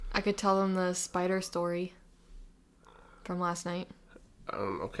I could tell them the spider story from last night.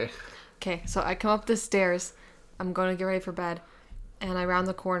 Okay. Okay, so I come up the stairs. I'm going to get ready for bed. And I round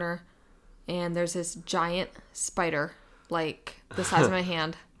the corner. And there's this giant spider, like the size of my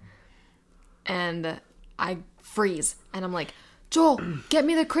hand. And I freeze. And I'm like, Joel, get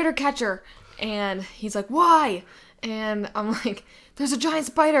me the critter catcher. And he's like, why? And I'm like, there's a giant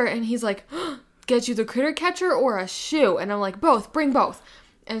spider. And he's like, get you the critter catcher or a shoe? And I'm like, both. Bring both.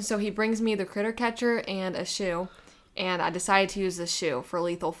 And so he brings me the critter catcher and a shoe. And I decided to use the shoe for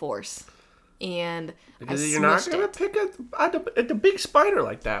lethal force. And because you're not going to pick a big spider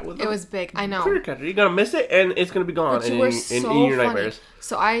like that. It was big. I know. Critter catcher. You're going to miss it and it's going to be gone but you were so in your funny. nightmares.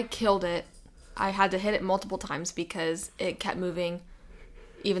 So I killed it. I had to hit it multiple times because it kept moving.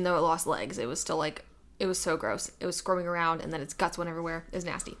 Even though it lost legs, it was still like, it was so gross. It was squirming around and then its guts went everywhere. It was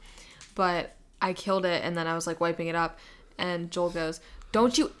nasty. But I killed it and then I was like wiping it up. And Joel goes,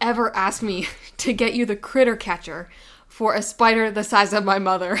 don't you ever ask me to get you the critter catcher for a spider the size of my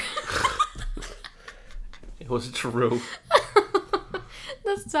mother. It was true.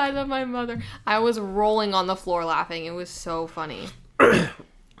 The size of my mother. I was rolling on the floor laughing. It was so funny. And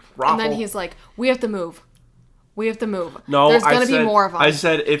then he's like, we have to move. We have to move. No, there's going to be more of them. I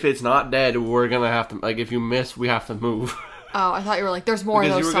said, if it's not dead, we're going to have to, like, if you miss, we have to move. Oh, I thought you were like, there's more of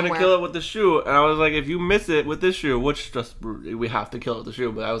those somewhere. Because you were going to kill it with the shoe. And I was like, if you miss it with this shoe, which just, we have to kill it with the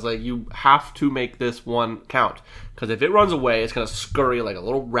shoe. But I was like, you have to make this one count. Because if it runs away, it's going to scurry like a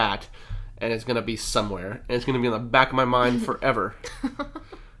little rat. And it's going to be somewhere. And it's going to be in the back of my mind forever.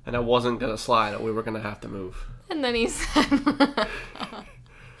 And I wasn't going to slide. We were going to have to move. And then he said...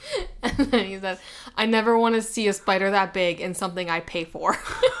 And then he said, I never want to see a spider that big in something I pay for.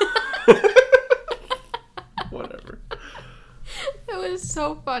 Whatever. It was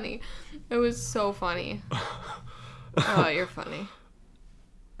so funny. It was so funny. Oh, you're funny.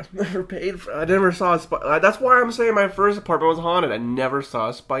 I never saw a spider. That's why I'm saying my first apartment was haunted. I never saw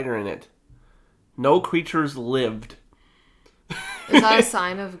a spider in it. No creatures lived. Is that a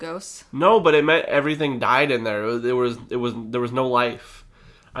sign of ghosts? No, but it meant everything died in there. There was no life.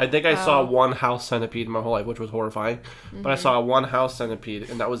 I think I saw one house centipede in my whole life, which was horrifying. Mm-hmm. But I saw one house centipede,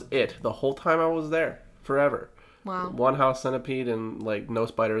 and that was it. The whole time I was there. Forever. Wow. One house centipede and, like, no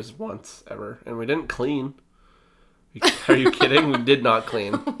spiders once, ever. And we didn't clean. Are you kidding? We did not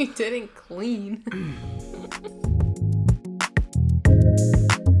clean. We didn't clean.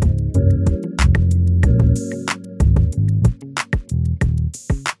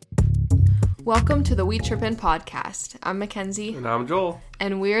 Welcome to the We Trippin' podcast. I'm Mackenzie. And I'm Joel.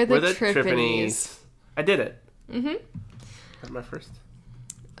 And we're the Trippinies. I did it. Mm-hmm. That's my first.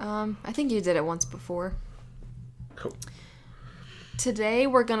 I think you did it once before. Cool. Today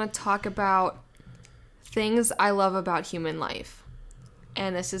we're going to talk about things I love about human life.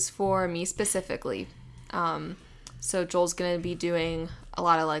 And this is for me specifically. So Joel's going to be doing a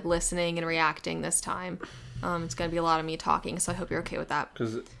lot of like listening and reacting this time. It's going to be a lot of me talking, so I hope you're okay with that.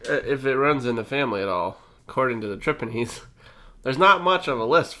 Because if it runs in the family at all, according to the Trippinies, there's not much of a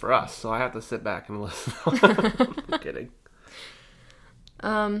list for us, so I have to sit back and listen. I'm kidding.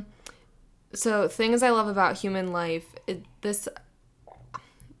 So things I love about human life, let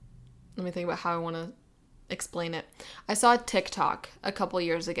me think about how I want to explain it. I saw a TikTok a couple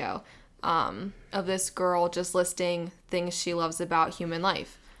years ago of this girl just listing things she loves about human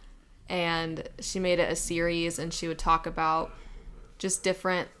life. And she made it a series, and she would talk about just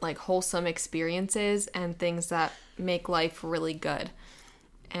different, like, wholesome experiences and things that make life really good.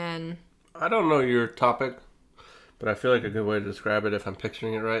 And I don't know your topic, but I feel like a good way to describe it, if I'm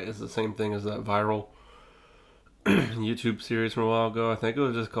picturing it right, is the same thing as that viral YouTube series from a while ago. I think it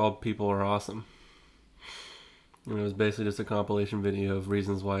was just called People Are Awesome. And it was basically just a compilation video of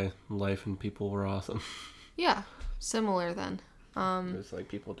reasons why life and people were awesome. Yeah, similar then. It's like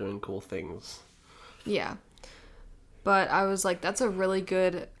people doing cool things. Yeah. But I was like, that's a really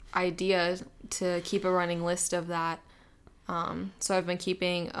good idea to keep a running list of that. So I've been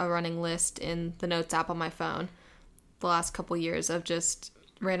keeping a running list in the Notes app on my phone the last couple years of just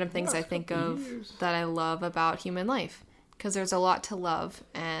random things I think of that I love about human life. Because there's a lot to love,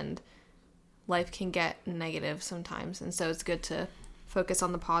 and life can get negative sometimes. And so it's good to focus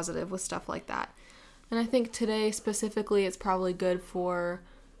on the positive with stuff like that. And I think today specifically it's probably good for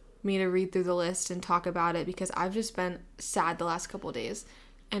me to read through the list and talk about it, because I've just been sad the last couple of days.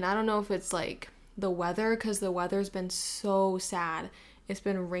 And I don't know if it's like the weather, because the weather's been so sad. It's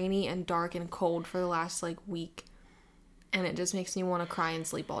been rainy and dark and cold for the last like week. And it just makes me want to cry and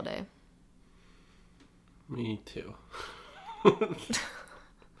sleep all day. Me too.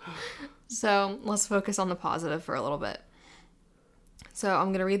 So let's focus on the positive for a little bit. So I'm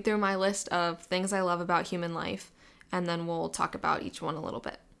going to read through my list of things I love about human life, and then we'll talk about each one a little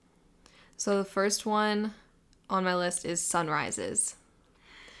bit. So the first one on my list is sunrises.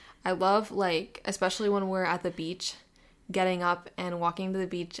 I love, like, especially when we're at the beach, getting up and walking to the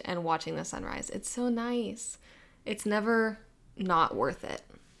beach and watching the sunrise. It's so nice. It's never not worth it.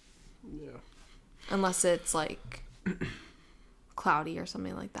 Yeah. Unless it's, like, cloudy or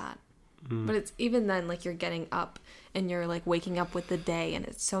something like that. But it's even then, like, you're getting up and you're, like, waking up with the day, and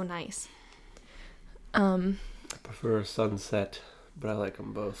it's so nice. I prefer a sunset, but I like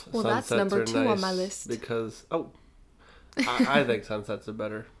them both. Well, Sunsets that's number are 2 on nice my list. Because, I think sunsets are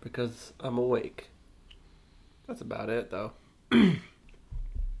better because I'm awake. That's about it, though.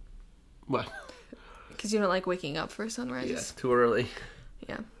 What? Because you don't like waking up for sunrises? Yeah, too early.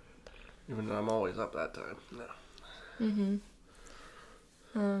 Yeah. Even though I'm always up that time. No.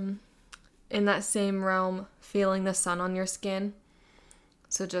 Mm-hmm. In that same realm, feeling the sun on your skin.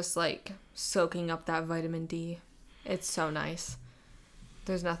 So just, like, soaking up that vitamin D. It's so nice.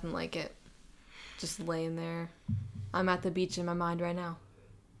 There's nothing like it. Just laying there. I'm at the beach in my mind right now.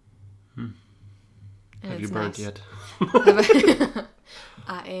 Have you burnt yet?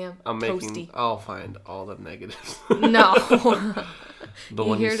 I am I'm toasty. I'll find all the negatives. No. But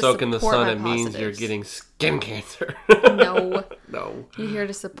when you soak in the sun, it means you're getting skin cancer. No. No. You're here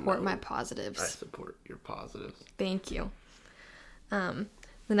to support my positives. I support your positives. Thank you. The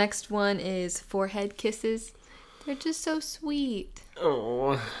next one is forehead kisses. They're just so sweet.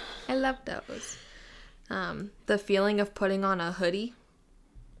 Oh. I love those. The feeling of putting on a hoodie.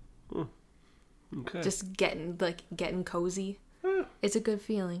 Okay. Just getting cozy. It's a good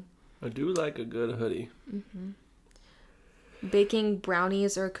feeling. I do like a good hoodie. Baking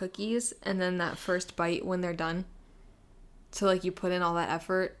brownies or cookies, and then that first bite when they're done. So, like, you put in all that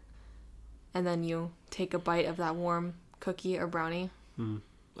effort, and then you take a bite of that warm cookie or brownie.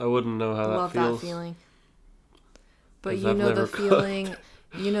 I wouldn't know how Love that feels. that feeling. But you I've know the never feeling.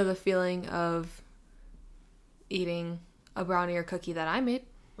 You know the feeling of eating a brownie or cookie that I made.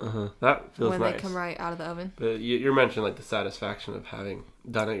 That feels when nice. they come right out of the oven. But you're mentioning, like, the satisfaction of having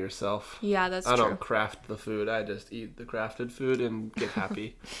done it yourself. Yeah, that's true. I don't craft the food. I just eat the crafted food and get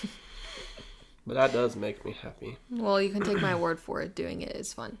happy. But that does make me happy. Well, you can take my word for it. Doing it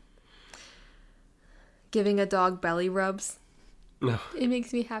is fun. Giving a dog belly rubs. No. It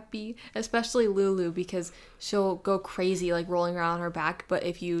makes me happy. Especially Lulu, because she'll go crazy, like, rolling around on her back. But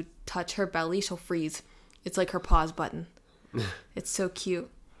if you touch her belly, she'll freeze. It's like her pause button. It's so cute.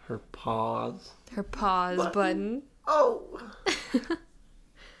 Her paws. Her pause button. Oh.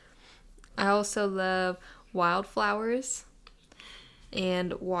 I also love wildflowers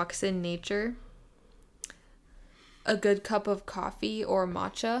and walks in nature. A good cup of coffee or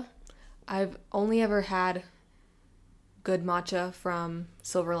matcha. I've only ever had good matcha from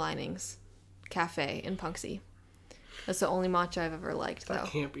Silver Linings Cafe in Punxsy. That's the only matcha I've ever liked, though. That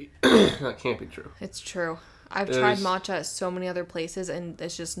can't be. That can't be true. It's true. I've tried matcha at so many other places, and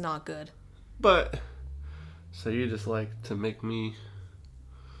it's just not good. But, so you just like to make me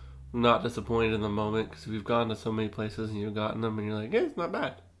not disappointed in the moment, because we've gone to so many places and you've gotten them and you're like, yeah, it's not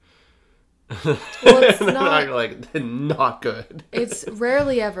bad. Well, it's not. You're like, not good. It's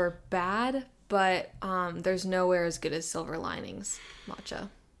rarely ever bad, but there's nowhere as good as Silver Linings matcha.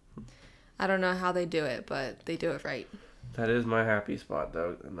 I don't know how they do it, but they do it right. That is my happy spot,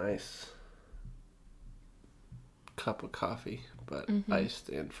 though. A nice cup of coffee, but iced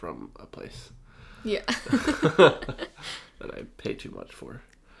and from a place. Yeah. That I pay too much for.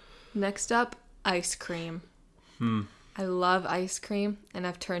 Next up, ice cream. I love ice cream, and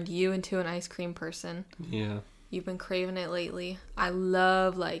I've turned you into an ice cream person. Yeah. You've been craving it lately. I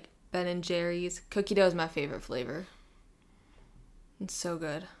love, like, Ben and Jerry's. Cookie dough is my favorite flavor. It's so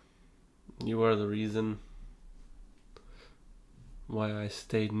good. You are the reason why I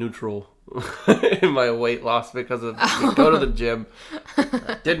stayed neutral in my weight loss, because of go to the gym.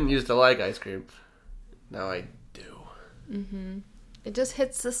 I didn't used to like ice cream. Now I do. It just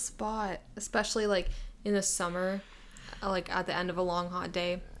hits the spot, especially, like, in the summer, like, at the end of a long, hot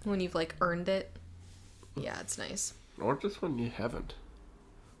day, when you've, like, earned it. Yeah, it's nice. Or just when you haven't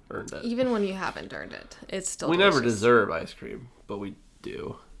earned it. Even when you haven't earned it, it's still We delicious. never deserve ice cream, but we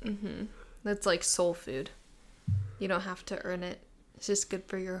do. That's like soul food. You don't have to earn it. It's just good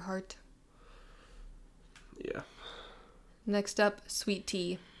for your heart. Yeah. Next up, sweet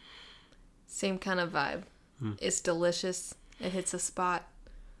tea. Same kind of vibe. It's delicious. It hits a spot.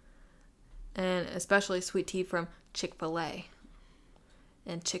 And especially sweet tea from Chick-fil-A.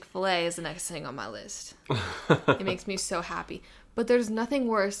 And Chick-fil-A is the next thing on my list. It makes me so happy. But there's nothing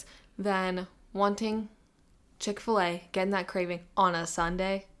worse than wanting Chick-fil-A, getting that craving on a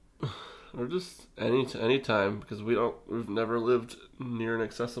Sunday. Or just any time, because we've never lived near an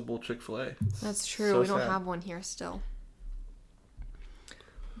accessible Chick-fil-A. That's true. We don't have one here still.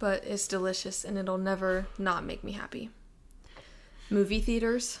 But it's delicious, and it'll never not make me happy. Movie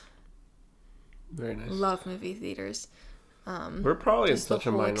theaters. Very nice. Love movie theaters. We're probably in such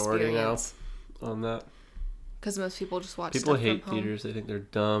a minority now on that. Because most people just watch People stuff hate from home. theaters. They think they're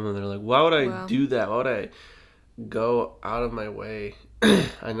dumb, and they're like, why would I do that? Why would I go out of my way?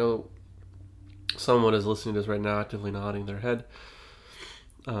 I know someone is listening to this right now actively nodding their head.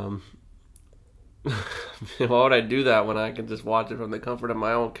 Why would I do that when I can just watch it from the comfort of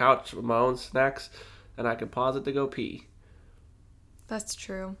my own couch with my own snacks, and I can pause it to go pee? That's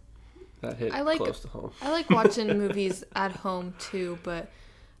true. That hit close to home. I like watching movies at home too, but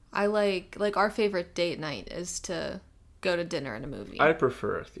I like our favorite date night is to go to dinner and a movie. I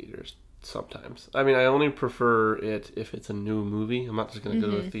prefer theaters sometimes. I mean, I only prefer it if it's a new movie. I'm not just going to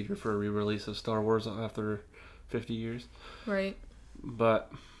go to a theater for a re-release of Star Wars after 50 years. Right.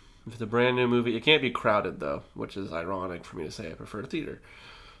 But if it's a brand new movie, it can't be crowded though, which is ironic for me to say I prefer a theater.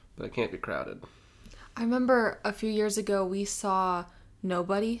 But it can't be crowded. I remember a few years ago we saw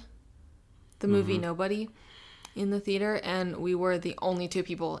Nobody, the movie Nobody, in the theater, and we were the only two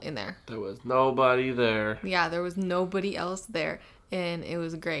people in there. There was nobody there. Yeah, there was nobody else there, and it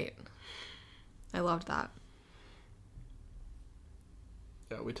was great. I loved that.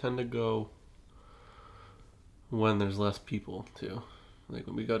 Yeah, we tend to go when there's less people too. Like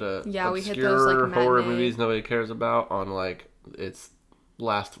when we go to we hit those like horror matinee movies nobody cares about on like it's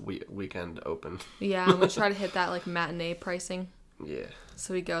last weekend open. Yeah, and we try to hit that like matinee pricing. Yeah.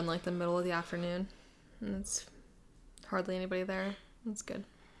 So we go in like the middle of the afternoon, and it's hardly anybody there. That's good.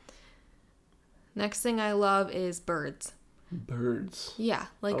 Next thing I love is birds. Birds. Yeah,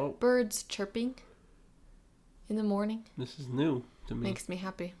 like birds chirping in the morning. This is new to me. Makes me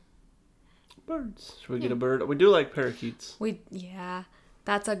happy. Birds. Should we get a bird? We do like parakeets.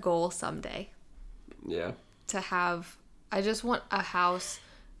 That's a goal someday. Yeah. I just want a house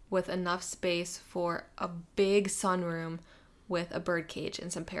with enough space for a big sunroom with a bird cage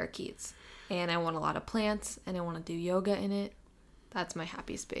and some parakeets. And I want a lot of plants, and I want to do yoga in it. That's my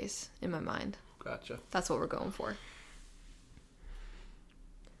happy space in my mind. Gotcha. That's what we're going for.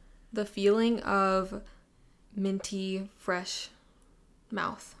 The feeling of minty, fresh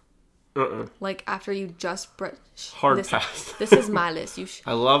mouth. Like after you just brush. Hard pass. This is my list.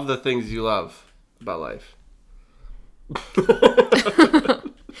 I love the things you love about life.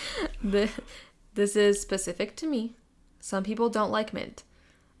 This is specific to me. Some people don't like mint.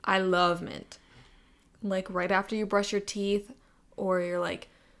 I love mint. Like right after you brush your teeth, or you're like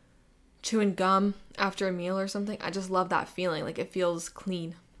chewing gum after a meal or something. I just love that feeling. Like it feels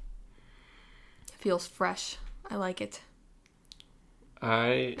clean. It feels fresh. I like it.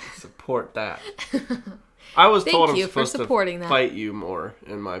 I support that. I was told I'm supposed to fight you more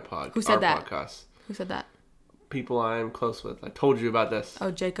in my podcast. Who said that? Who said that? People I am close with. I told you about this.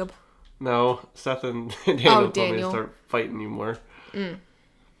 Oh, Jacob. No, Seth and Daniel told me to start fighting you more.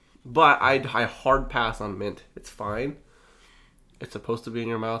 But I hard pass on mint. It's fine. It's supposed to be in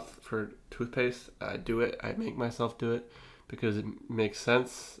your mouth for toothpaste. I do it. I make myself do it because it makes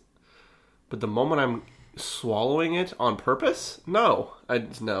sense. But the moment I'm swallowing it on purpose, no. I'm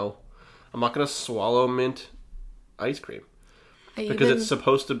not going to swallow mint ice cream. Because it's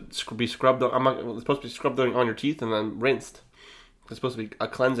supposed to be scrubbed. It's supposed to be scrubbed on your teeth and then rinsed. It's supposed to be a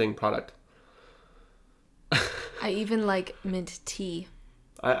cleansing product. I even like mint tea.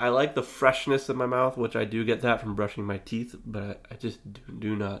 I like the freshness in my mouth, which I do get that from brushing my teeth, but I just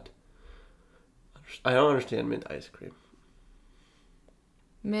do not. I don't understand mint ice cream.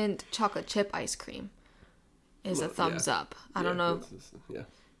 Mint chocolate chip ice cream is a thumbs up. I don't know.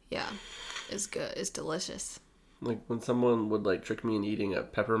 Yeah, it's good. It's delicious. Like when someone would like trick me in eating a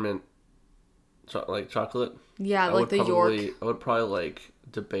peppermint chocolate. Yeah, like the York. I would probably like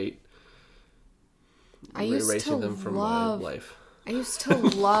debate erasing them from my life. I used to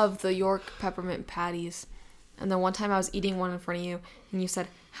love the York peppermint patties. And then one time I was eating one in front of you, and you said,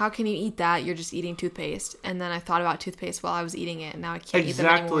 "How can you eat that? You're just eating toothpaste." And then I thought about toothpaste while I was eating it, and now I can't eat them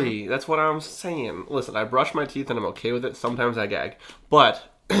anymore. Exactly. That's what I'm saying. Listen, I brush my teeth, and I'm okay with it. Sometimes I gag. But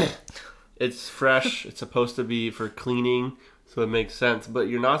it's fresh. It's supposed to be for cleaning, so it makes sense. But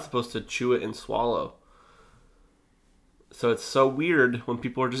you're not supposed to chew it and swallow. So it's so weird when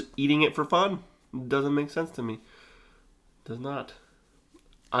people are just eating it for fun. It doesn't make sense to me. It does not.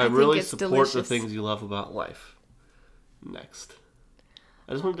 I really support the things you love about life. Next.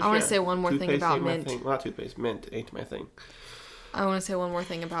 I want to say one more thing about mint. Not toothpaste. Mint ain't my thing. I want to say one more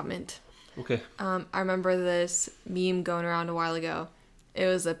thing about mint. Okay. I remember this meme going around a while ago. It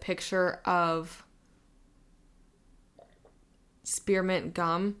was a picture of spearmint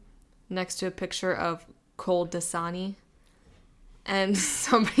gum next to a picture of cold Dasani. And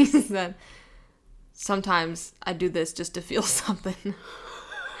somebody said, sometimes I do this just to feel something.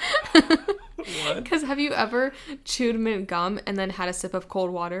 What? Because have you ever chewed mint gum and then had a sip of cold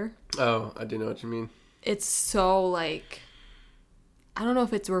water? Oh, I do know what you mean. It's so like, I don't know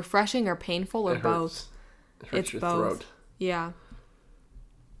if it's refreshing or painful or both. It hurts It's your both. throat. Yeah.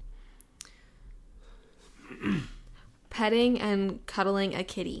 Petting and cuddling a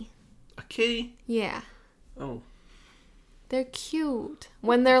kitty. A kitty? Yeah. Oh. They're cute.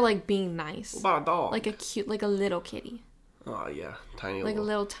 When they're like being nice. What about a dog? Like a little kitty. Oh, yeah. Tiny Like little. a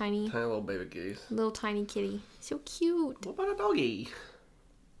little tiny Baby kitties. little tiny kitty. So cute. What about a doggy?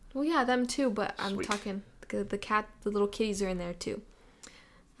 Well, yeah, them too, but I'm Sweet. talking the little kitties are in there too.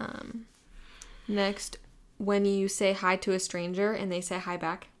 Next, when you say hi to a stranger and they say hi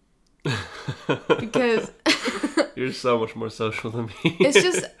back. Because You're so much more social than me.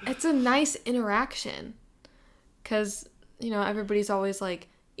 it's a nice interaction. Because, everybody's always like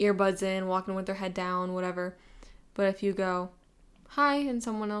earbuds in, walking with their head down, whatever. But if you go, hi, and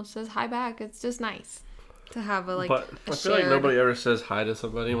someone else says hi back, it's just nice to have a But I feel like nobody ever says hi to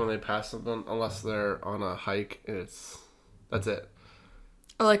somebody when they pass someone unless they're on a hike. That's it.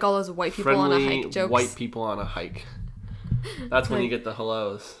 Or like all those white people Friendly on a hike jokes. white people on a hike. That's when you get the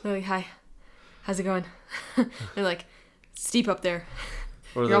hellos. They're like, hi, how's it going? They're like, steep up there.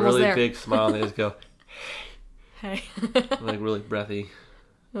 Or You're the almost really there. big smile and they just go, Hey. like really breathy.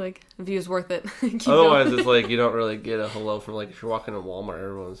 Like, the view's worth it. Keep Otherwise, going. it's like you don't really get a hello from like if you're walking in Walmart,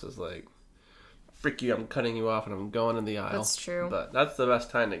 everyone's just like, frick you, I'm cutting you off and I'm going in the aisle. That's true. But that's the best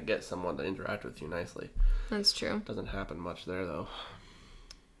time to get someone to interact with you nicely. That's true. Doesn't happen much there though.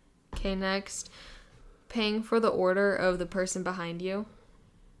 Okay, next. Paying for the order of the person behind you.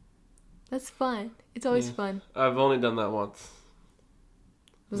 That's fun. It's always fun. I've only done that once.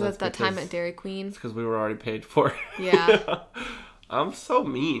 Was That's that time because- at Dairy Queen? It's because we were already paid for it. Yeah. I'm so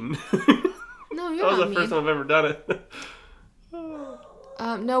mean. No, That you're was not the first mean. time I've ever done it.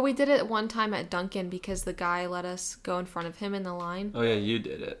 No, we did it one time at Dunkin' because the guy let us go in front of him in the line. Oh yeah, you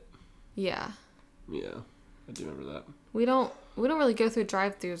did it. Yeah. Yeah, I do remember that. We don't really go through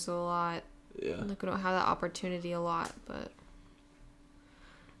drive-thrus a lot. Yeah. Like, we don't have that opportunity a lot, but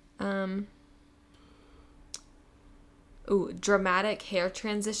dramatic hair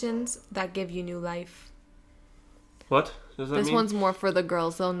transitions that give you new life. What does that This mean? one's more for the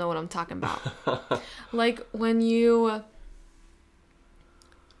girls. They'll know what I'm talking about. Like, when you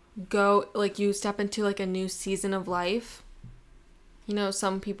go, like, you step into, like, a new season of life.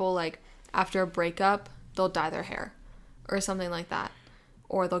 Some people, like, after a breakup, they'll dye their hair. Or something like that.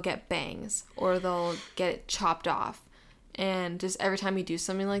 Or they'll get bangs. Or they'll get it chopped off. And just every time you do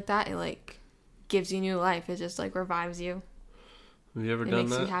something like that, it, like, gives you new life. It just, like, revives you. Have you ever It done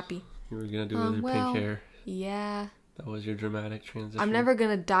makes that? you happy. You were gonna do it with your pink hair. Yeah. That was your dramatic transition. I'm never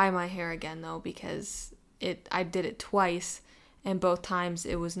gonna dye my hair again though, because I did it twice, and both times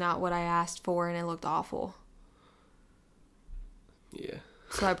it was not what I asked for, and it looked awful. Yeah.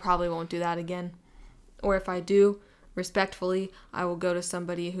 So I probably won't do that again. Or if I do, respectfully, I will go to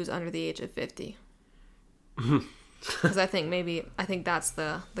somebody who's under the age of 50. Because I think that's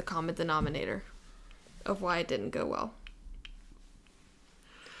the common denominator of why it didn't go well.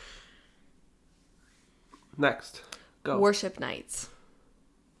 Next. Go. Worship nights.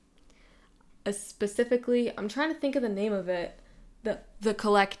 Specifically, I'm trying to think of the name of it. The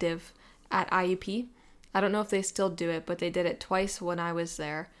collective at IUP. I don't know if they still do it, but they did it twice when I was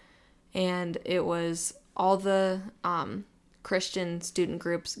there. And it was all the Christian student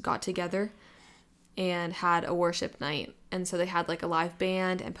groups got together and had a worship night. And so they had like a live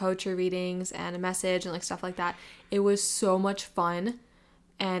band and poetry readings and a message and like stuff like that. It was so much fun.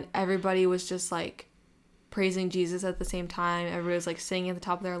 And everybody was just like praising Jesus at the same time. Everybody was like singing at the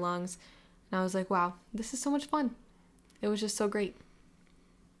top of their lungs. And I was like, wow, this is so much fun. It was just so great.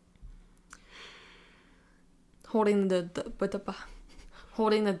 Holding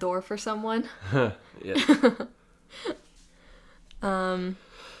holding the door for someone. Yeah.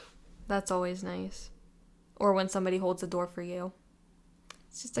 That's always nice. Or when somebody holds the door for you.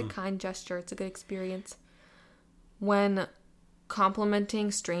 It's just a kind gesture. It's a good experience. When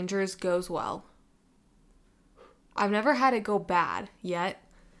complimenting strangers goes well. I've never had it go bad yet,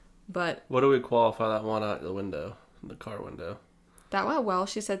 but... What do we qualify that one out the window? The car window. That went well.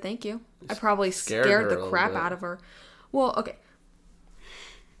 She said thank you. I probably Scared scared her a the little crap bit. out of her. Well, okay.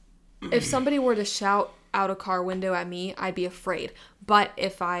 If somebody were to shout out a car window at me, I'd be afraid. But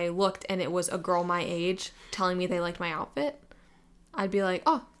if I looked and it was a girl my age telling me they liked my outfit, I'd be like,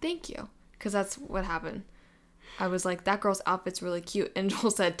 oh, thank you. Because that's what happened. I was like, that girl's outfit's really cute. And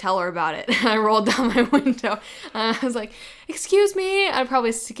Joel said, tell her about it. And I rolled down my window. And I was like, excuse me. I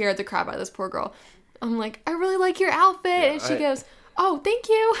probably scared the crap out of this poor girl. I'm like, I really like your outfit. Yeah, and she goes, oh, thank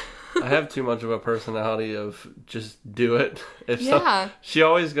you. I have too much of a personality of just do it. She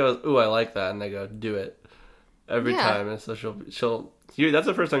always goes, ooh, I like that. And I go, do it. Every time. And so that's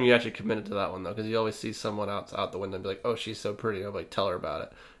the first time you actually committed to that one, though. Because you always see someone out the window and be like, oh, she's so pretty. I'm like, tell her about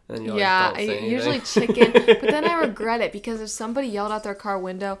it. And you don't say anything. Usually chicken, but then I regret it because if somebody yelled out their car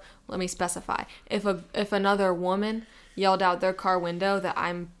window, let me specify, if another woman yelled out their car window that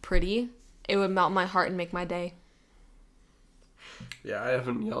I'm pretty, it would melt my heart and make my day. Yeah, I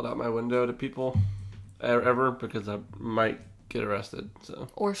haven't yelled out my window to people ever because I might get arrested.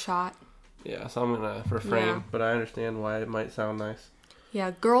 Or shot. Yeah, so I'm gonna refrain, but I understand why it might sound nice.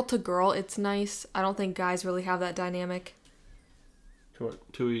 Yeah, girl to girl, it's nice. I don't think guys really have that dynamic.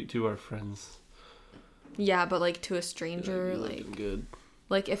 To our friends. Yeah, but like to a stranger, like good.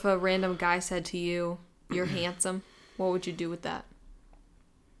 Like if a random guy said to you, "You're handsome," what would you do with that?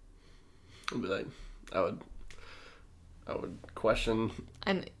 I'd be like, I would question.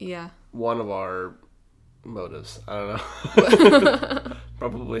 And one of our motives. I don't know.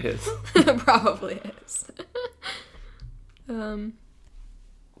 Probably his. Probably his. But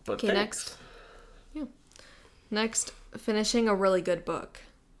okay, next. Yeah. Next, finishing a really good book.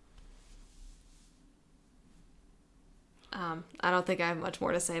 I don't think I have much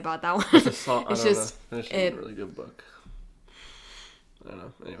more to say about that one. It's just finishing a really good book. I don't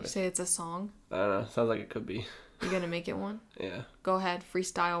know. Anyway. You say it's a song? I don't know. Sounds like it could be. You gonna make it one? Yeah. Go ahead.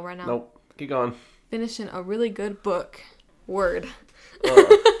 Freestyle right now. Nope. Keep going. Finishing a really good book. Word.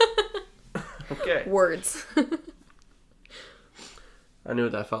 Okay. Words. I knew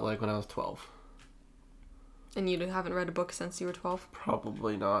what that felt like when I was 12. And you haven't read a book since you were 12?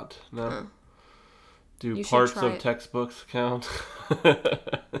 Probably not. No. Huh. Do parts of textbooks count?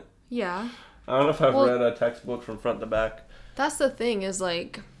 Yeah. I don't know if I've read a textbook from front to back. That's the thing is,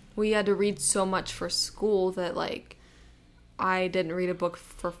 like, we had to read so much for school that, like, I didn't read a book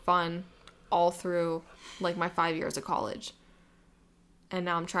for fun all through, like, my 5 years of college. And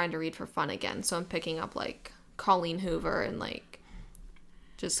now I'm trying to read for fun again. So I'm picking up, like, Colleen Hoover and, like,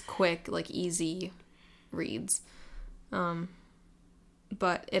 just quick, like, easy reads. But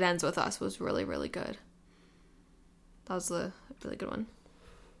It Ends With Us was really, really good. That was a really good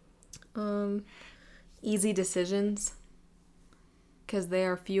one. Easy Decisions. Because they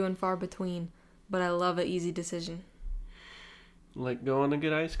are few and far between. But I love an easy decision. Like going to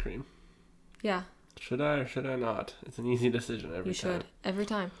get ice cream. Yeah. Should I or should I not? It's an easy decision every time. You should. Every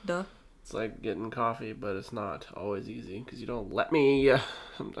time. Duh. It's like getting coffee, but it's not always easy. Because you don't let me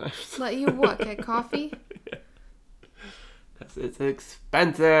sometimes. Let you what? Get coffee? Yeah. Because it's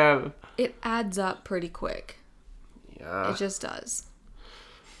expensive. It adds up pretty quick. Yeah. It just does.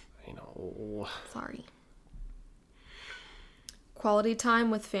 I know. Sorry. Quality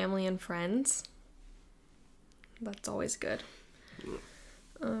time with family and friends. That's always good.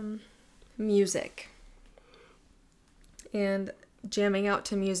 Music. And jamming out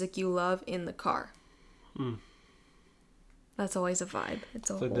to music you love in the car. That's always a vibe. It's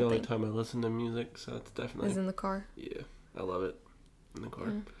like the only time I listen to music, so it's definitely... Is in the car? Yeah, I love it. In the car.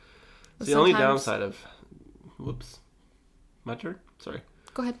 Yeah. It's the only downside of... Whoops. My turn? Sorry.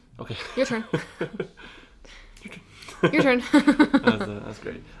 Go ahead. Okay. Your turn. Your turn. That's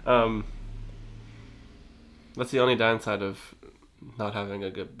great. That's the only downside of not having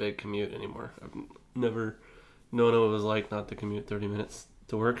a good big commute anymore. I've never known what it was like not to commute 30 minutes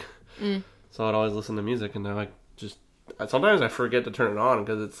to work. So I'd always listen to music, and now I just... Sometimes I forget to turn it on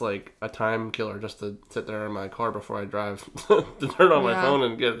because it's like a time killer just to sit there in my car before I drive to turn on my phone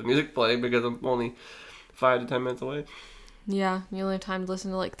and get the music playing because I'm only 5 to 10 minutes away. Yeah, you only have time to listen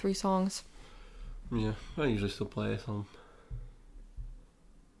to like 3 songs. Yeah, I usually still play some.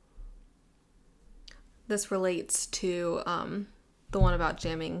 This relates to the one about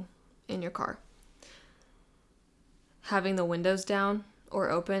jamming in your car. Having the windows down or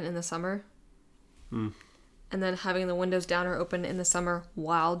open in the summer. And then having the windows down or open in the summer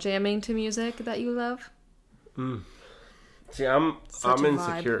while jamming to music that you love. See, I'm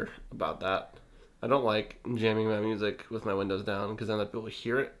insecure about that. I don't like jamming my music with my windows down because then people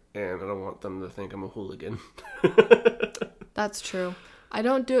hear it and I don't want them to think I'm a hooligan. That's true. I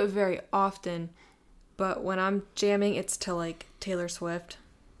don't do it very often, but when I'm jamming, it's to like Taylor Swift.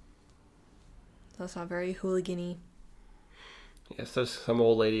 That's not very hooligan-y. Yes, there's some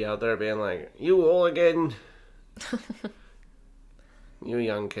old lady out there being like, "You hooligan! You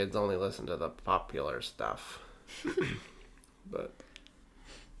young kids only listen to the popular stuff." But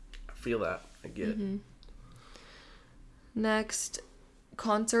I feel that. I get it. Next,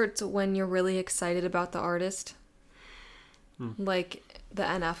 concerts when you're really excited about the artist. Like the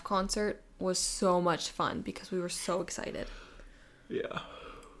NF concert was so much fun because we were so excited. Yeah.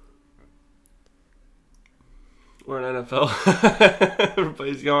 We're an NFL.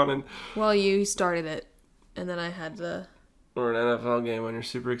 Everybody's yawning. Well, you started it, and then I had to... Or an NFL game when you're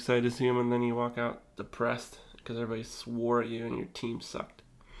super excited to see them and then you walk out depressed because everybody swore at you and your team sucked.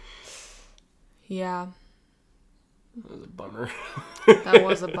 Yeah. That was a bummer. That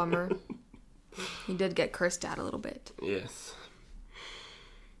was a bummer. You did get cursed at a little bit. Yes.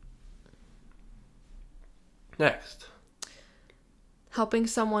 Next. Helping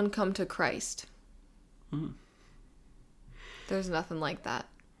someone come to Christ. Mm. There's nothing like that.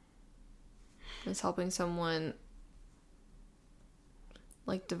 It's helping someone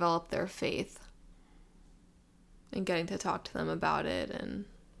like develop their faith and getting to talk to them about it and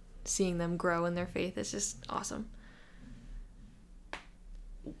seeing them grow in their faith is just awesome.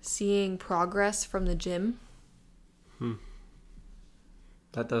 Seeing progress from the gym.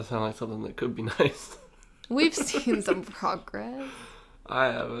 That does sound like something that could be nice. We've seen some progress. I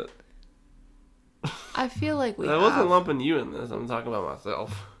haven't. I feel like we I wasn't lumping you in this. I'm talking about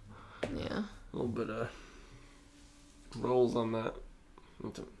myself. Yeah. A little bit of rolls on that.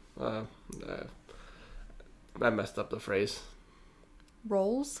 I messed up the phrase.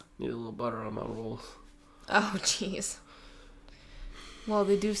 Rolls? Need a little butter on my rolls. Oh, jeez. Well,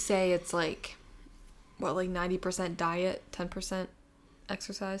 they do say it's like, what, like 90% diet, 10%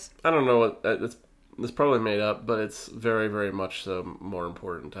 exercise? I don't know what it's probably made up, but it's very, very much so more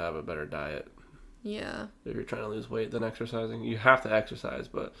important to have a better diet. Yeah. If you're trying to lose weight than exercising. You have to exercise,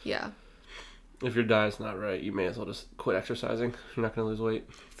 but Yeah. if your diet's not right, you may as well just quit exercising. You're not going to lose weight.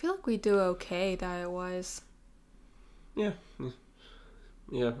 I feel like we do okay diet-wise. Yeah.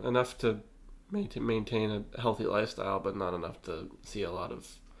 Yeah, enough to maintain a healthy lifestyle, but not enough to see a lot of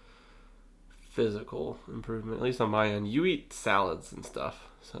physical improvement. At least on my end. You eat salads and stuff,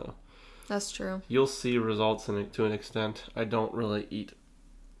 so... That's true. You'll see results in it to an extent. I don't really eat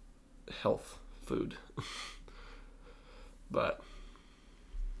health food. But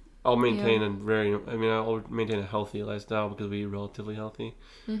I'll maintain I'll maintain a healthy lifestyle because we eat relatively healthy.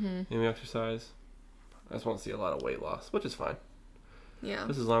 And we exercise. I just want to see a lot of weight loss, which is fine. Yeah.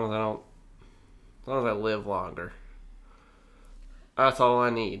 Just as long as I live longer. That's all I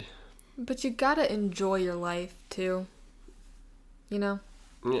need. But you gotta enjoy your life, too. You know?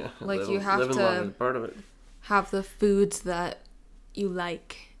 Yeah. Like, you have living longer is to part of it. have the foods that you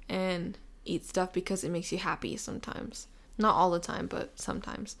like and eat stuff because it makes you happy sometimes. Not all the time, but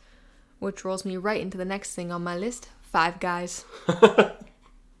sometimes. Which rolls me right into the next thing on my list. Five Guys.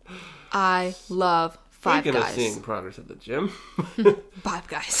 I love Five Speaking Guys. of seeing progress at the gym. Five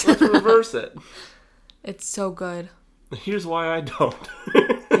Guys. Let's reverse it. It's so good. Here's why I don't.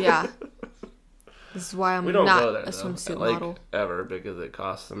 Yeah. This is why I'm we don't not go there, a swimsuit like, model. Ever, because it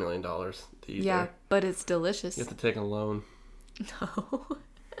costs $1 million to eat Yeah, there. but it's delicious. You have to take a loan No.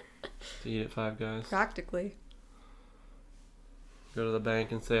 to eat at Five Guys. Practically. Go to the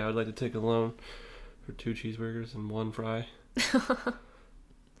bank and say, I would like to take a loan for 2 cheeseburgers and 1 fry.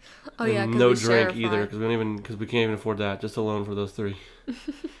 Oh, yeah, and no drink either, because we can't even afford that. Just a loan for those 3.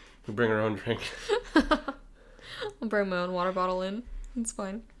 We bring our own drink. I'll bring my own water bottle in. It's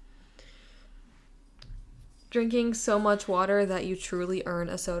fine. Drinking so much water that you truly earn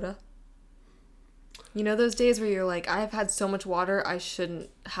a soda. You know those days where you're like, I've had so much water, I shouldn't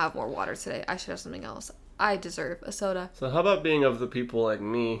have more water today. I should have something else. I deserve a soda. So how about being of the people like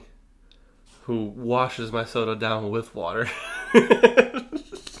me who washes my soda down with water?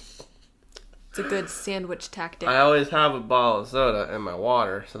 It's a good sandwich tactic. I always have a bottle of soda in my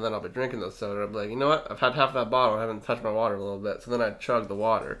water, so then I'll be drinking the soda. I'll be like, you know what? I've had half that bottle. I haven't touched my water a little bit. So then I chug the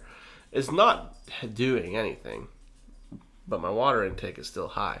water. It's not doing anything, but my water intake is still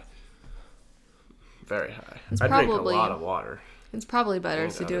high. Very high. I drink a lot of water. It's probably better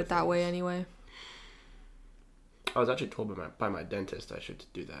to do it that way anyway. I was actually told by my dentist I should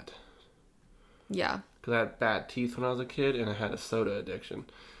do that. Yeah. Because I had bad teeth when I was a kid, and I had a soda addiction.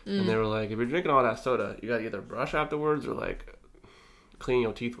 And they were like, if you're drinking all that soda, you gotta either brush afterwards or, like, clean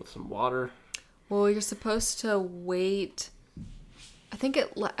your teeth with some water. Well, you're supposed to wait, I think,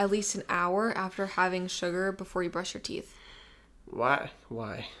 at least an hour after having sugar before you brush your teeth. Why?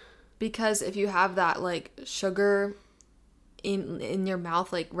 Because if you have that, like, sugar in your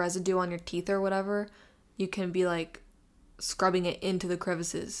mouth, like, residue on your teeth or whatever, you can be, like, scrubbing it into the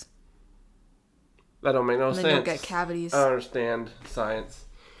crevices. That don't make no and sense. then you'll get cavities. I don't understand science.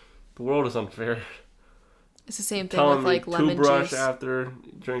 The world is unfair. It's the same thing with like lemon juice. Brush after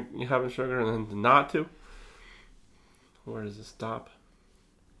you having sugar and then not to. Where does it stop?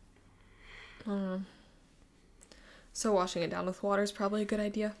 I don't know. So washing it down with water is probably a good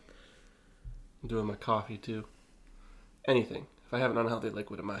idea. I'm doing my coffee too. Anything. If I have an unhealthy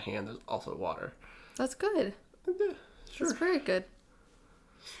liquid in my hand, there's also water. That's good. Yeah, sure. That's very good.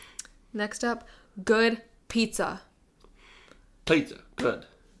 Next up, good pizza. Pizza. Good.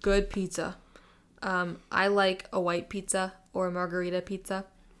 Good pizza. I like a white pizza or a margarita pizza.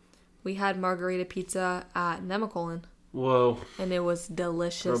 We had margarita pizza at Nemacolin. Whoa. And it was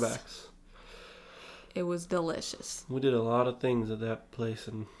delicious. Throwbacks. It was delicious. We did a lot of things at that place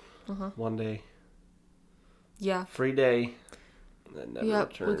in one day. Yeah. Free day. And never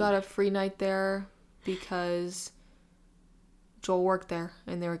returned. We got a free night there because Joel worked there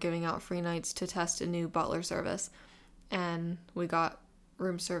and they were giving out free nights to test a new butler service. And we got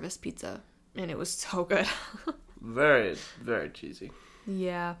room service pizza and it was so good. Very, very cheesy.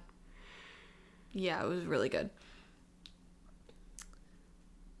 Yeah. Yeah, it was really good.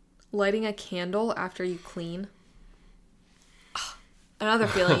 Lighting a candle after you clean. Another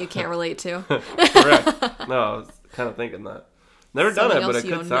feeling you can't relate to. Correct. No, I was kind of thinking that. Never done it, but it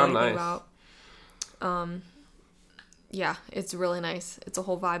could sound nice. Yeah, it's really nice. It's a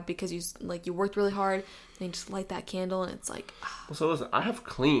whole vibe because you worked really hard, and you just light that candle, and it's like. Well, so listen, I have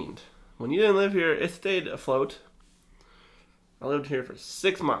cleaned. When you didn't live here, it stayed afloat. I lived here for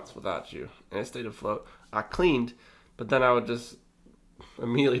 6 months without you, and it stayed afloat. I cleaned, but then I would just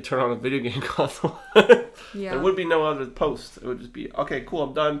immediately turn on a video game console. Yeah. There would be no other post. It would just be, okay, cool,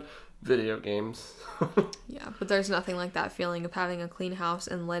 I'm done. Video games. Yeah, but there's nothing like that feeling of having a clean house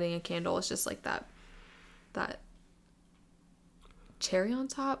and lighting a candle. It's just like that cherry on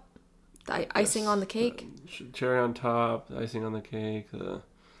top, the icing on the cake. Cherry on top, the icing on the cake.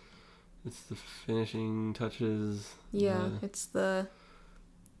 It's the finishing touches. Yeah, it's the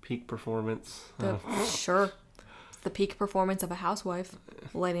peak performance. Sure. It's the peak performance of a housewife,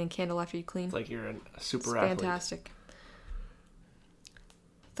 lighting a candle after you clean. It's like you're a super athlete. Fantastic.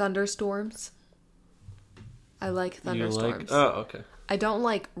 Thunderstorms. I like thunderstorms. Oh, okay. I don't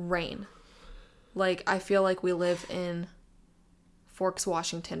like rain. Like, I feel like we live in Forks,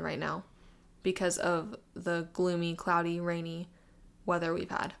 Washington right now because of the gloomy, cloudy, rainy weather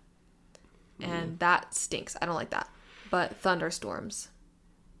we've had. And that stinks. I don't like that. But thunderstorms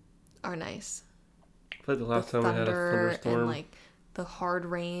are nice. I feel like the last time we had a thunderstorm. And like the hard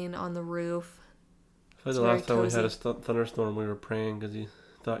rain on the roof. I feel like the last time we had a thunderstorm, we were praying because you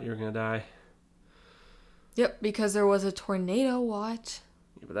thought you were going to die. Yep, because there was a tornado watch.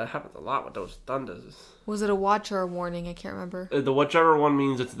 Yeah, but that happens a lot with those thunders. Was it a watch or a warning? I can't remember. The whichever one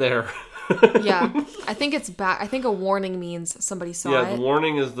means it's there. Yeah, I think it's back. I think a warning means somebody saw it. Yeah, the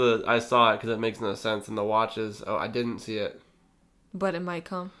warning is I saw it because it makes no sense. And the watch is, I didn't see it. But it might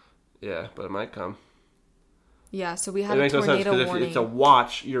come. Yeah, but it might come. Yeah, so we had a tornado warning. It makes no sense because if it's a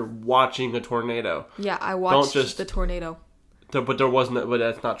watch, you're watching a tornado. Yeah, I watched the tornado. But there wasn't. But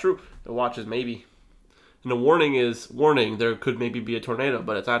that's not true. The watch is maybe. And the warning is, there could maybe be a tornado,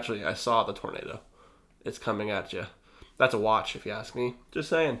 but it's actually, I saw the tornado. It's coming at you. That's a watch, if you ask me. Just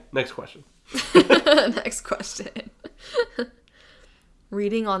saying. Next question. Next question.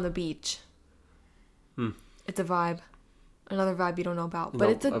 Reading on the beach. It's a vibe. Another vibe you don't know about.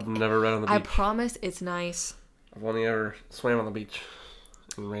 But I've never read on the beach. I promise it's nice. I've only ever swam on the beach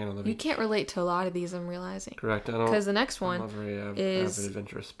and ran on the beach. You can't relate to a lot of these, I'm realizing. Correct. I don't. Because the next one I'm not very is avid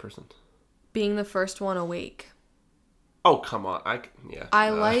adventurous person. Being the first one awake. Oh, come on. I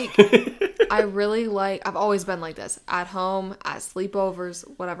really like, I've always been like this. At home, at sleepovers,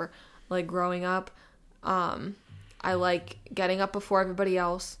 whatever. Like growing up, I like getting up before everybody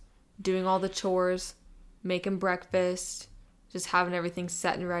else, doing all the chores, making breakfast, just having everything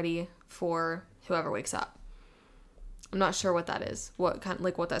set and ready for whoever wakes up. I'm not sure what that is, what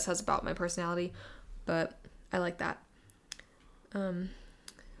that says about my personality, but I like that.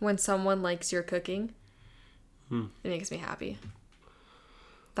 When someone likes your cooking, it makes me happy.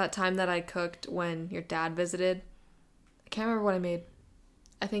 That time that I cooked when your dad visited, I can't remember what I made.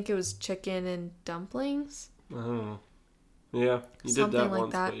 I think it was chicken and dumplings. I don't know. Yeah, you Something did that like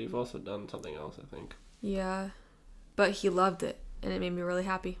once, that. but you've also done something else, I think. Yeah, but he loved it, and it made me really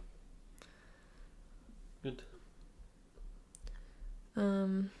happy. Good.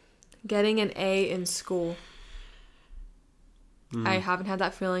 Getting an A in school. I haven't had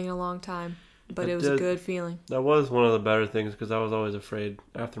that feeling in a long time, but it was a good feeling. That was one of the better things because I was always afraid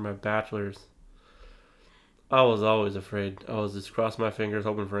after my bachelor's. I was always afraid. I was just crossing my fingers,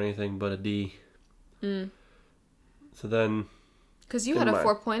 hoping for anything but a D. So then... Because you had a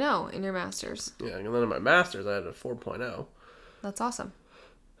 4.0 in your master's. Yeah, and then in my master's, I had a 4.0. That's awesome.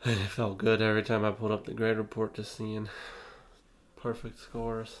 And it felt good every time I pulled up the grade report, just seeing perfect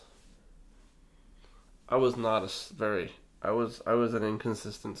scores. I was not I was an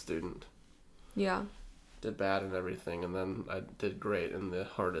inconsistent student. Yeah. Did bad in everything, and then I did great in the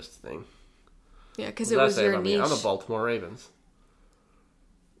hardest thing. Yeah, because it was your niche. I'm the Baltimore Ravens.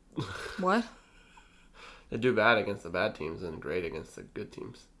 What? They do bad against the bad teams and great against the good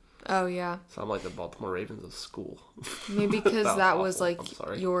teams. Oh, yeah. So I'm like the Baltimore Ravens of school. Maybe because that was like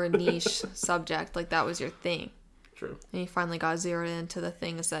your niche subject. Like that was your thing. True. And you finally got zeroed into the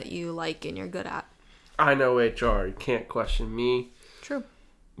things that you like and you're good at. I know HR. You can't question me. True.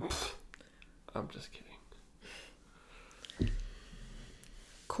 I'm just kidding.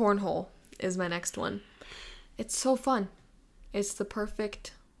 Cornhole is my next one. It's so fun. It's the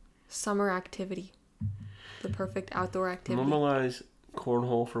perfect summer activity. The perfect outdoor activity. Normalize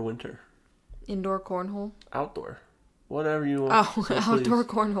cornhole for winter. Indoor cornhole? Outdoor. Whatever you want. Oh, so outdoor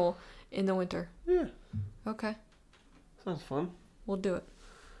cornhole in the winter. Yeah. Okay. Sounds fun. We'll do it.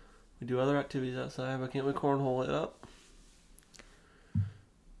 We do other activities outside, but can't we cornhole it up?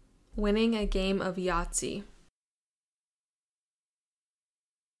 Winning a game of Yahtzee.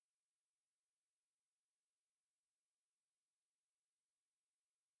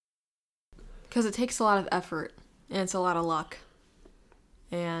 Because it takes a lot of effort, and it's a lot of luck.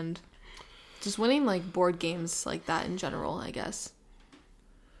 And just winning, like, board games like that in general, I guess.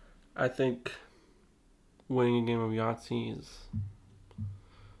 I think winning a game of Yahtzee is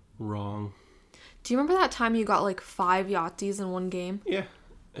wrong. Do you remember that time you got, like, 5 Yahtzees in one game? Yeah.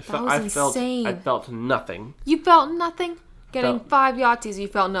 That was insane. I felt nothing. You felt nothing? Getting 5 Yahtzees, you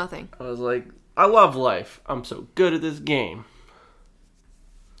felt nothing. I was like, I love life. I'm so good at this game.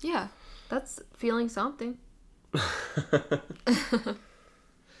 Yeah. That's feeling something.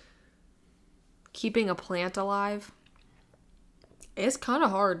 Keeping a plant alive. It's kind of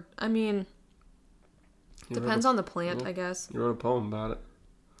hard. I mean, depends on the plant, I guess. You wrote a poem about it.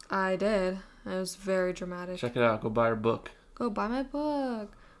 I did. It was very dramatic. Check it out. Go buy her book. Go buy my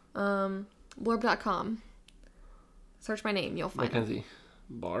book. Blurb.com. Search my name. You'll find it. Mackenzie.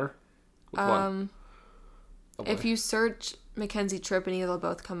 Bar? Which one? If you search Mackenzie Trippany, they'll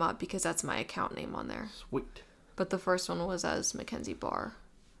both come up because that's my account name on there. Sweet. But the first one was as Mackenzie Bar.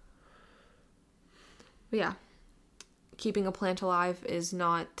 But yeah. Keeping a plant alive is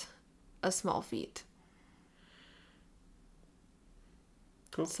not a small feat.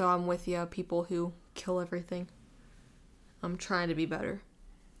 Cool. So I'm with you, people who kill everything. I'm trying to be better.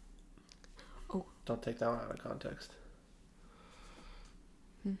 Oh. Don't take that one out of context.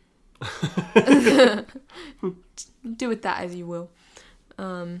 Do with that as you will.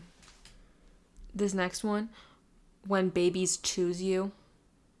 This next one, when babies choose you.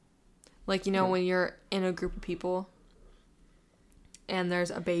 Like, you know, when you're in a group of people and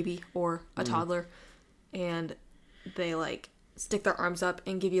there's a baby or a toddler and they, like, stick their arms up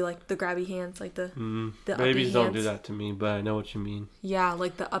and give you, like, the grabby hands, like the babies uppy don't hands. do that to me, but I know what you mean. Yeah,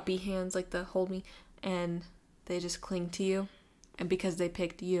 like the uppy hands, like the hold me, and they just cling to you. And because they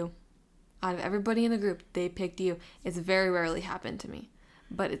picked you, out of everybody in the group, they picked you. It's very rarely happened to me,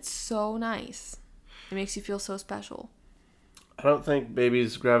 but it's so nice. It makes you feel so special. I don't think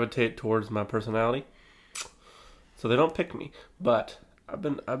babies gravitate towards my personality, so they don't pick me. But I've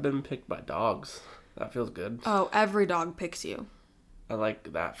been picked by dogs. That feels good. Oh, every dog picks you. I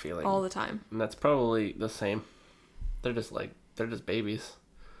like that feeling all the time. And that's probably the same. They're just babies.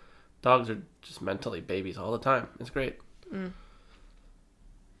 Dogs are just mentally babies all the time. It's great.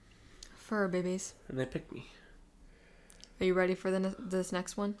 Fur babies. And they pick me. Are you ready for this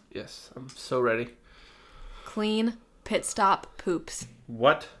next one? Yes, I'm so ready. Clean pit stop poops.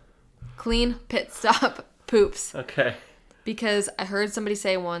 What? Clean pit stop poops. Okay. Because I heard somebody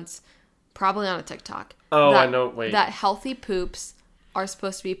say once, probably on a TikTok. Oh, I know. Wait. That healthy poops are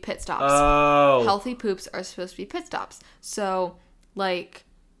supposed to be pit stops. Oh. Healthy poops are supposed to be pit stops. So, like,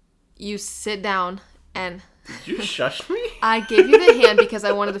 you sit down and... Did you shush me? I gave you the hand because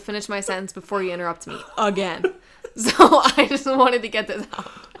I wanted to finish my sentence before you interrupt me again. So I just wanted to get this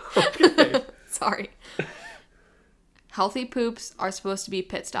out. Okay. Sorry. Healthy poops are supposed to be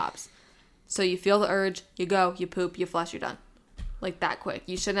pit stops. So you feel the urge, you go, you poop, you flush, you're done. Like that quick.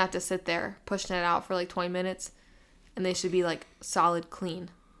 You shouldn't have to sit there pushing it out for like 20 minutes. And they should be like solid clean.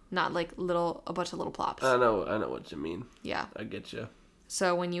 Not like a bunch of little plops. I know what you mean. Yeah. I get you.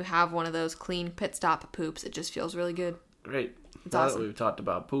 So when you have one of those clean pit stop poops, it just feels really good. Great. It's now awesome. that we've talked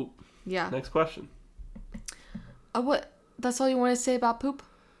about poop. Yeah. Next question. What? That's all you want to say about poop?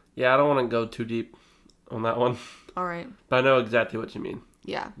 Yeah, I don't want to go too deep on that one. All right. But I know exactly what you mean.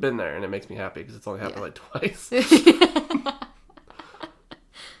 Yeah. Been there, and it makes me happy because it's only happened like twice.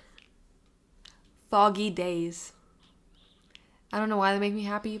 Foggy days. I don't know why they make me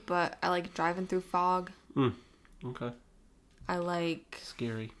happy, but I like driving through fog. Okay. I like...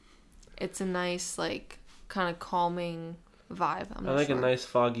 Scary. It's a nice, like, kind of calming vibe. I like a nice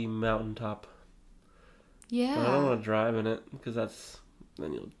foggy mountaintop. Yeah. But I don't want to drive in it because that's...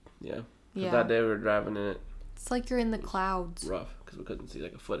 Then you'll... Yeah. Yeah. That day we were driving in it. It's like you're in the clouds. Rough because we couldn't see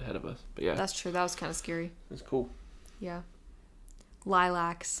like a foot ahead of us. But yeah. That's true. That was kind of scary. It's cool. Yeah.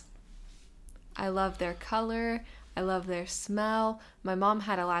 Lilacs. I love their color. I love their smell. My mom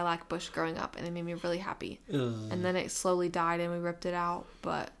had a lilac bush growing up, and it made me really happy. Ugh. And then it slowly died, and we ripped it out.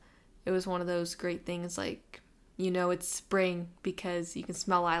 But it was one of those great things, like, you know it's spring because you can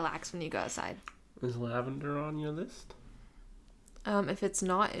smell lilacs when you go outside. Is lavender on your list? If it's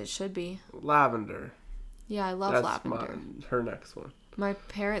not, it should be. Lavender. Yeah, I love lavender. Her next one. My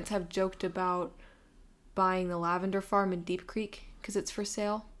parents have joked about buying the lavender farm in Deep Creek because it's for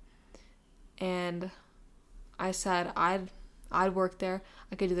sale. And I said I'd work there.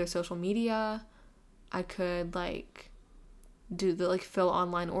 I could do their social media. I could do the fill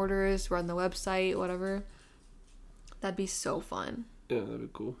online orders, run the website, whatever. That'd be so fun. Yeah, that'd be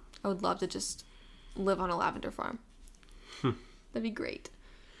cool. I would love to just live on a lavender farm. That'd be great.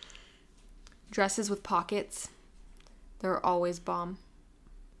 Dresses with pockets. They're always bomb.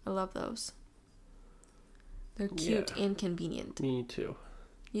 I love those. They're cute and convenient. Me too.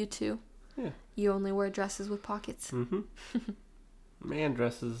 You too? Yeah. You only wear dresses with pockets? Mm-hmm. Man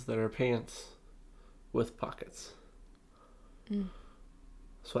dresses that are pants with pockets.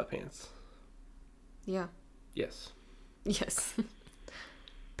 Sweatpants. Yeah. Yes. Yes.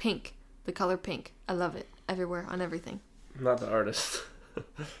 Pink. The color pink. I love it. Everywhere. On everything. Not the artist.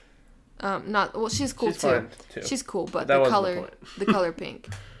 She's cool She's too. fine too. She's cool, but that the wasn't color, the point. the color pink.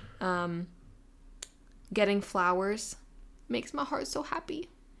 Getting flowers makes my heart so happy.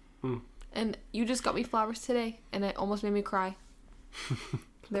 And you just got me flowers today, and it almost made me cry.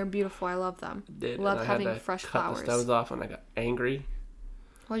 They're beautiful. I love them. Love having fresh flowers. Cut the stems off, and I got angry.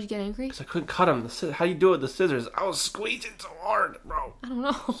 Why'd you get angry? Because I couldn't cut them. How do you do it with the scissors? I was squeezing so hard, bro. I don't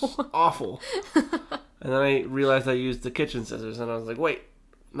know. Awful. And then I realized I used the kitchen scissors, and I was like, wait,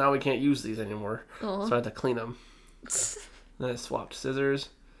 now we can't use these anymore. So I had to clean them. Then I swapped scissors.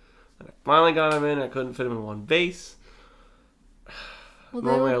 And I finally got them in. I couldn't fit them in one vase. Well,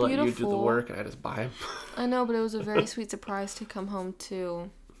 normally I let beautiful. you do the work, and I just buy them. I know, but it was a very sweet surprise to come home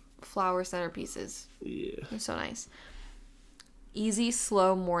to flower centerpieces. Yeah. They're so nice. Easy,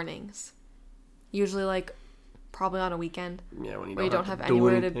 slow mornings. Usually, probably on a weekend. Yeah, when you don't have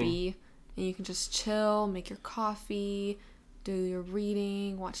anywhere to be. And you can just chill, make your coffee, do your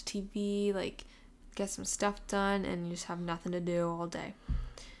reading, watch TV, get some stuff done, and you just have nothing to do all day.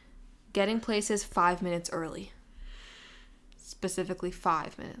 Getting places 5 minutes early. Specifically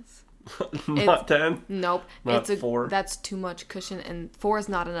 5 minutes. Not 10? Nope. Not 4? That's too much cushion, and 4 is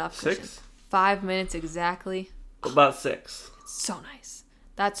not enough cushion. 6? 5 minutes exactly. What about 6? It's so nice.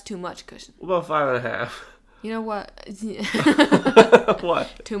 That's too much cushion. What about 5.5? You know what?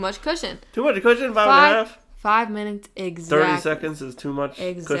 What? Too much cushion. Too much cushion? 5.5? 5 minutes exactly. 30 seconds is too much cushion?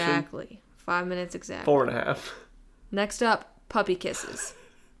 Exactly. 5 minutes exactly. 4.5. Next up, puppy kisses.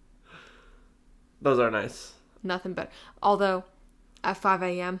 Those are nice. Nothing better. Although, at 5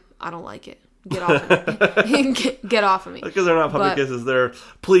 a.m., I don't like it. Get off of me. Get off of me. Because they're not puppy kisses. They're,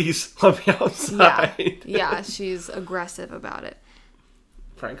 please, let me outside. Yeah, she's aggressive about it.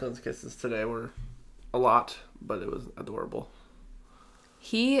 Franklin's kisses today were a lot, but it was adorable.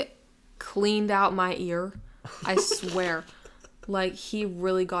 He cleaned out my ear. I swear. He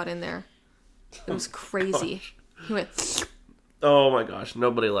really got in there. It was crazy. Gosh. He went... Oh my gosh,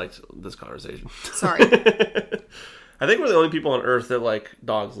 nobody liked this conversation. Sorry. I think we're the only people on earth that like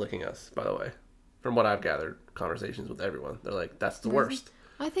dogs licking us, by the way. From what I've gathered, conversations with everyone. They're like, that's the worst.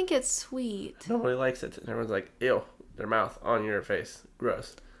 I think it's sweet. Nobody likes it. And everyone's like, ew, their mouth on your face.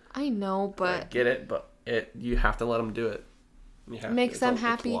 Gross. I know, but... I get it, but you have to let them do it. It makes them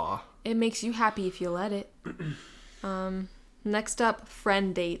happy. It makes you happy if you let it. Next up,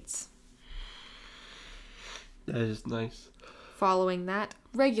 friend dates. That is nice. Following that,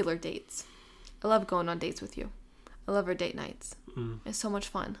 regular dates. I love going on dates with you. I love our date nights. It's so much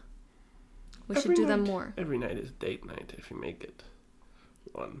fun. We should do them more. Every night is date night if you make it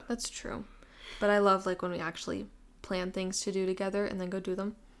one. That's true. But I love when we actually plan things to do together and then go do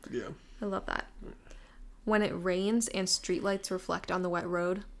them. Yeah. I love that. When it rains and streetlights reflect on the wet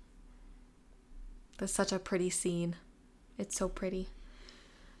road. That's such a pretty scene. It's so pretty.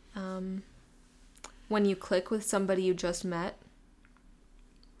 When you click with somebody you just met,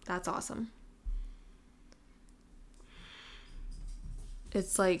 that's awesome.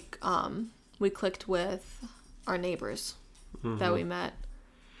 It's like we clicked with our neighbors that we met.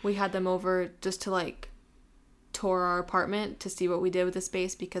 We had them over just to like tour our apartment to see what we did with the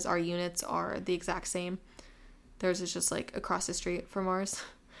space because our units are the exact same. Theirs is just like across the street from ours.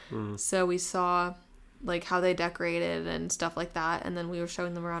 So we saw like how they decorated and stuff like that, and then we were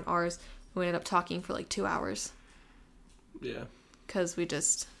showing them around ours. We ended up talking for like 2 hours. Yeah. Because we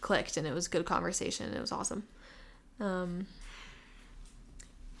just clicked and it was good conversation and it was awesome.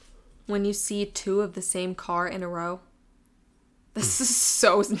 When you see 2 of the same car in a row, this is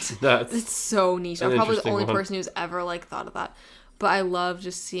so it's so niche. I'm probably the only person who's ever like thought of that. But I love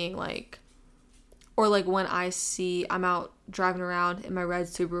just seeing like, or like when I'm out driving around in my red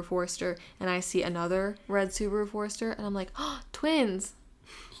Subaru Forester and I see another red Subaru Forester and I'm like, oh, twins.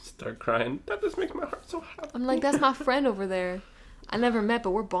 Start crying. That just makes my heart so happy. I'm like, that's my friend over there. I never met, but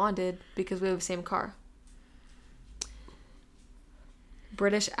we're bonded because we have the same car.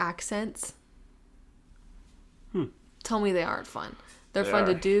 British accents. Tell me they aren't fun. They're fun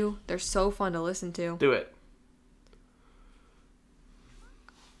to do. They're so fun to listen to. Do it.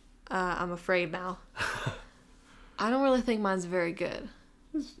 I'm afraid now. I don't really think mine's very good.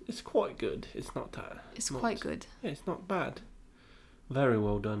 It's quite good. It's not It's quite good. Yeah, it's not bad. Very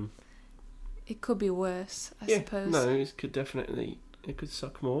well done. It could be worse, I suppose. No, it could definitely. It could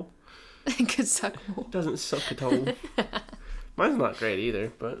suck more. It could suck more. It doesn't suck at all. Mine's not great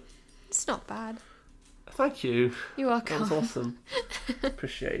either, but it's not bad. Thank you. You're welcome. That's awesome.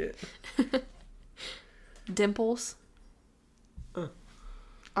 Appreciate it. Dimples.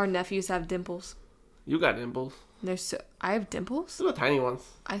 Our nephews have dimples. You got dimples. I have dimples? Little tiny ones.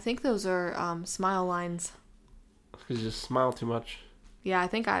 I think those are smile lines. Because you just smile too much. Yeah, I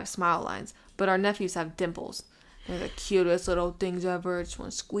think I have smile lines. But our nephews have dimples. They're the cutest little things ever. I just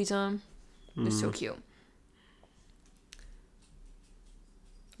want to squeeze them. They're so cute.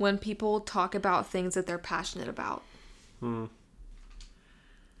 When people talk about things that they're passionate about.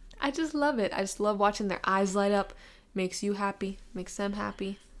 I just love it. I just love watching their eyes light up. Makes you happy. Makes them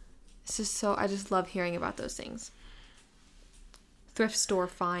happy. It's just so... I just love hearing about those things. Thrift store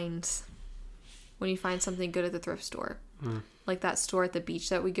finds. When you find something good at the thrift store. Like that store at the beach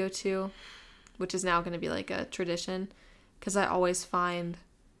that we go to, which is now going to be like a tradition, because I always find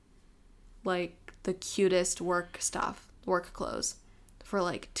like the cutest work clothes for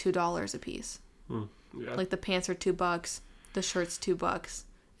like $2 a piece. Yeah. Like the pants are $2, the shirt's $2.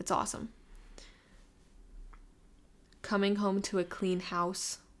 It's awesome. Coming home to a clean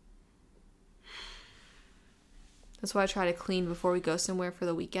house. That's why I try to clean before we go somewhere for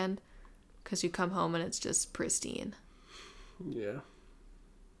the weekend, because you come home and it's just pristine. Yeah.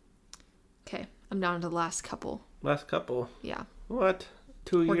 Okay, I'm down to the last couple. Last couple? Yeah. What?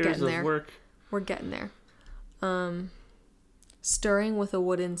 2 years of work? We're getting there. Stirring with a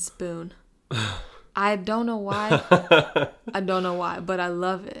wooden spoon. I don't know why. But I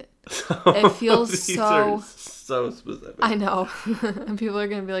love it. It feels so specific. I know. And people are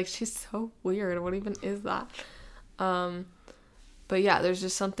going to be like, she's so weird. What even is that? But yeah, there's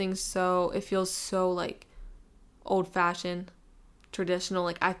just something so... It feels so, like, old-fashioned, traditional.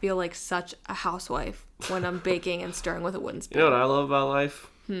 Like, I feel like such a housewife when I'm baking and stirring with a wooden spoon. You know what I love about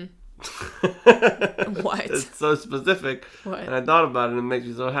life? What? It's so specific. What? And I thought about it and it makes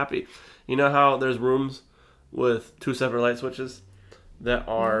me so happy. You know how there's rooms with 2 separate light switches that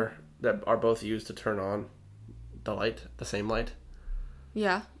are both used to turn on the same light?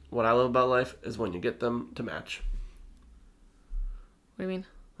 Yeah. What I love about life is when you get them to match. What do you mean?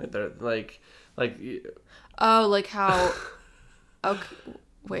 Like they're like Oh, like how... Okay,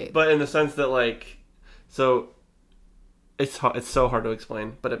 wait. But in the sense that, like... So, it's so hard to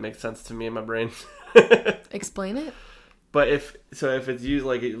explain, but it makes sense to me in my brain. Explain it? But if it's used,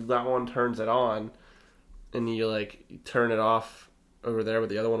 like, that one turns it on, and you, like, you turn it off over there, but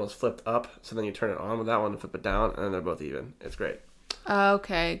the other one was flipped up, so then you turn it on with that one and flip it down, and they're both even. It's great.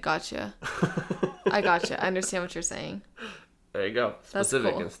 Okay, gotcha. I gotcha. I understand what you're saying. There you go.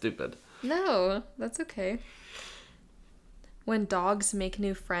 Specific and stupid. No, that's okay. When dogs make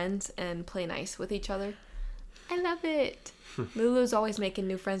new friends and play nice with each other. I love it. Lulu's always making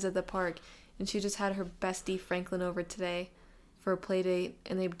new friends at the park, and she just had her bestie Franklin over today for a play date,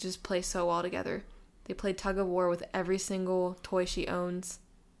 and they just play so well together. They played tug of war with every single toy she owns,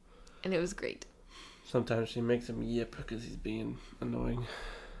 and it was great. Sometimes she makes him yip because he's being annoying.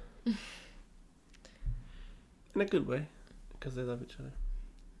 In a good way, because they love each other.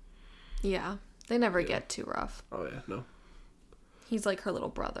 Yeah. They never get too rough. Oh, yeah, no. He's like her little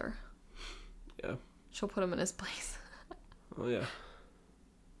brother. Yeah. She'll put him in his place. Oh, yeah.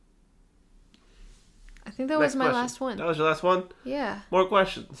 I think that was my last one. That was your last one? Yeah. More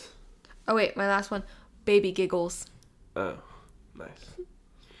questions. Oh, wait, my last one. Baby giggles. Oh, nice.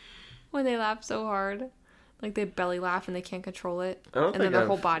 When they laugh so hard. Like they belly laugh and they can't control it. I don't and then think their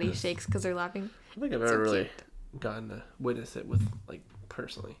whole body shakes because they're laughing. I don't think I've ever really gotten to witness it with, like,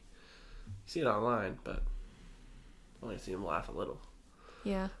 personally. You see it online, but I only see them laugh a little.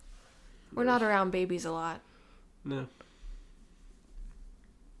 Yeah. We're not around babies a lot. No.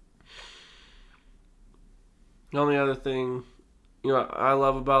 The only other thing, what I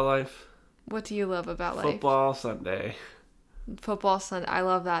love about life? What do you love about life? Football Sunday. Football Sunday. I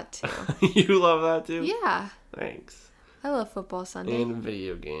love that too. You love that too? Yeah. Thanks. I love Football Sunday. And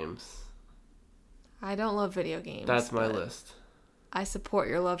video games. I don't love video games. That's my list. I support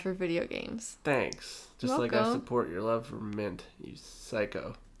your love for video games. Thanks. Just like I support your love for mint, you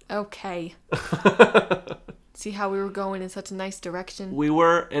psycho. Okay. See how we were going in such a nice direction? We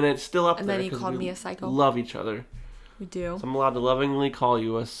were, and it's still up and there. And then you called me a psycho? Love each other. We do. So I'm allowed to lovingly call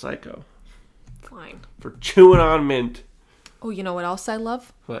you a psycho. Fine. For chewing on mint. Oh, you know what else I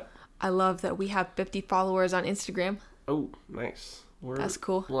love? What? I love that we have 50 followers on Instagram. Oh, nice. That's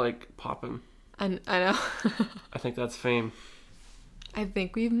cool. Like popping. I know. I think that's fame. I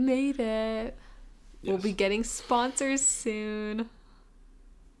think we've made it. Yes. We'll be getting sponsors soon.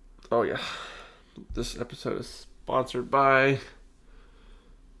 Oh, yeah. This episode is sponsored by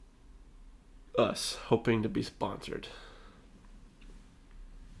us, hoping to be sponsored.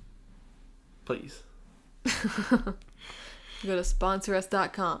 Please. Go to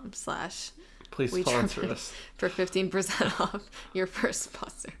sponsorus.com/ Please sponsor us. For 15% off your first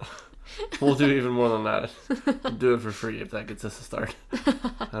sponsor. We'll do even more than that. We'll do it for free if that gets us a start.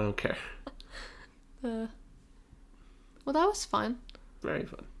 I don't care. Well, that was fun. Very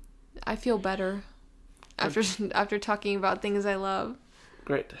fun. I feel better after talking about things I love.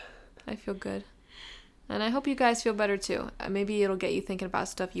 Great. I feel good. And I hope you guys feel better too. Maybe it'll get you thinking about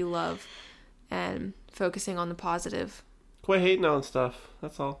stuff you love and focusing on the positive. Quit hating on stuff.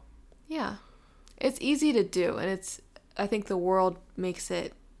 That's all. Yeah. It's easy to do, and I think the world makes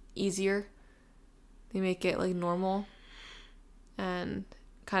it easier. They make it like normal and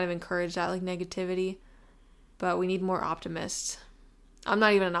kind of encourage that like negativity. But we need more optimists. I'm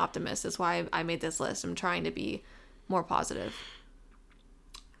not even an optimist. That's why I made this list. I'm trying to be more positive.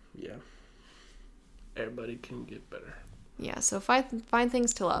 Yeah. Everybody can get better. Yeah, so find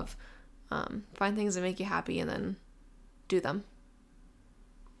things to love. Find things that make you happy and then do them.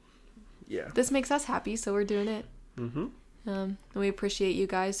 Yeah. This makes us happy, so we're doing it. Mm-hmm. And we appreciate you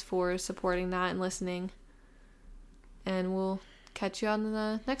guys for supporting that and listening. And we'll catch you on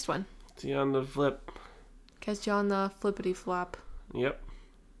the next one. See you on the flip. Catch you on the flippity flop. Yep.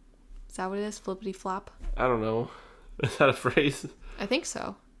 Is that what it is? Flippity flop? I don't know. Is that a phrase? I think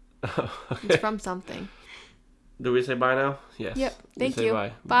so. Oh, okay. It's from something. Do we say bye now? Yes. Yep. Thank you.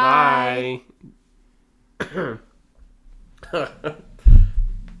 Bye. Bye.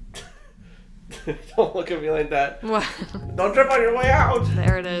 Don't look at me like that. What? Don't trip on your way out.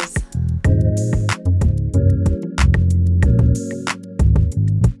 There it is.